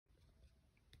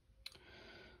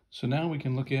So now we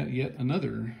can look at yet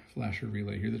another flasher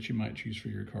relay here that you might choose for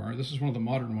your car. This is one of the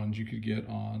modern ones you could get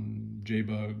on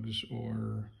JBugs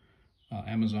or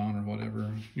Amazon or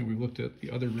whatever. You know, we've looked at the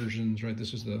other versions, right?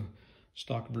 This is the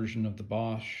stock version of the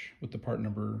Bosch with the part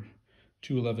number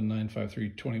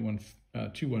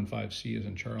 215953-215C as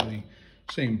in Charlie.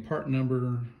 Same part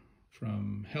number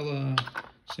from Hella,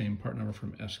 same part number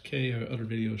from SK. I have other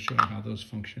videos showing how those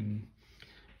function.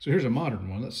 So here's a modern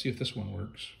one. Let's see if this one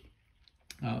works.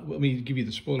 Let me give you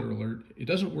the spoiler alert. It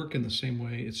doesn't work in the same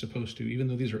way it's supposed to, even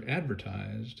though these are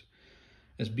advertised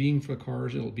as being for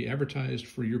cars. It'll be advertised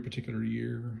for your particular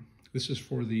year. This is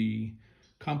for the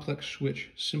complex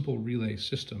switch simple relay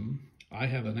system. I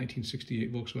have a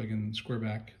 1968 Volkswagen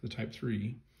Squareback, the Type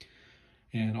 3,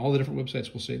 and all the different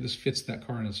websites will say this fits that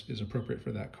car and is appropriate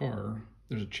for that car.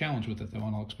 There's a challenge with it though,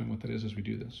 and I'll explain what that is as we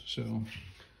do this. So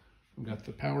I've got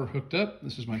the power hooked up.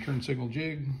 This is my turn signal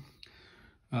jig.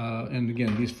 And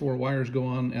again, these 4 wires go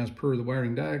on as per the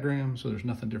wiring diagram, so there's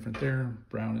nothing different there.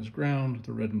 Brown is ground,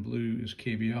 the red and blue is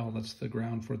KBL, that's the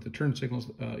ground for the turn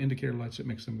signals, indicator lights that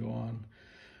makes them go on.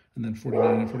 And then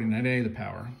 49 and 49A, the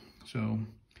power. So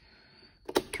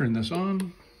turn this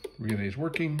on, relay is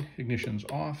working, ignition's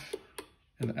off,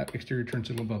 and the exterior turn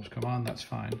signal bulbs come on, that's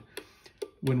fine.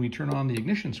 When we turn on the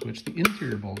ignition switch, the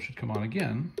interior bulbs should come on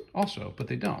again also, but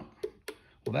they don't.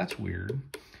 Well, that's weird.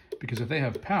 Because if they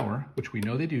have power, which we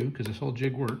know they do because this whole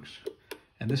jig works,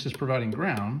 and this is providing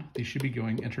ground, these should be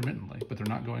going intermittently, but they're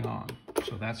not going on.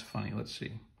 So that's funny. Let's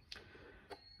see.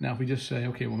 Now if we just say,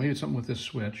 okay, well maybe it's something with this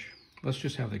switch. Let's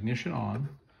just have the ignition on,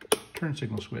 turn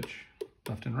signal switch,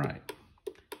 left and right.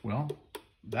 Well,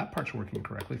 that part's working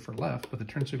correctly for left, but the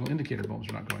turn signal indicator bulbs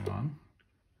are not going on.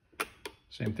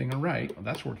 Same thing on right. Well,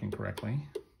 that's working correctly,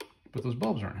 but those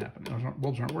bulbs aren't happening. Those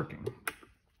bulbs aren't working.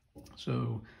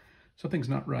 So something's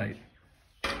not right.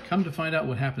 Come to find out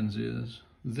what happens is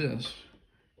this,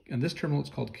 and this terminal it's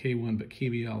called K1, but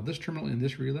KBL, this terminal in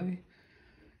this relay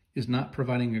is not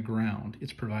providing a ground,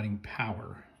 it's providing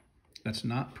power. That's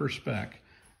not per spec.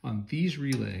 On these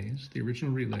relays, the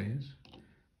original relays,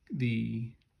 the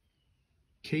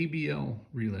KBL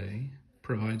relay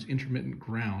provides intermittent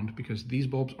ground because these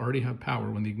bulbs already have power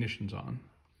when the ignition's on.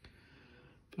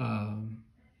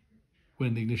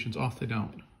 When the ignition's off, they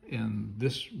don't. And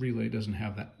this relay doesn't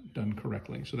have that done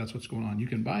correctly. So that's what's going on. You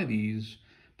can buy these,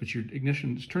 but your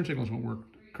ignition turn signals won't work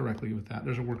correctly with that.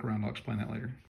 There's a workaround. I'll explain that later.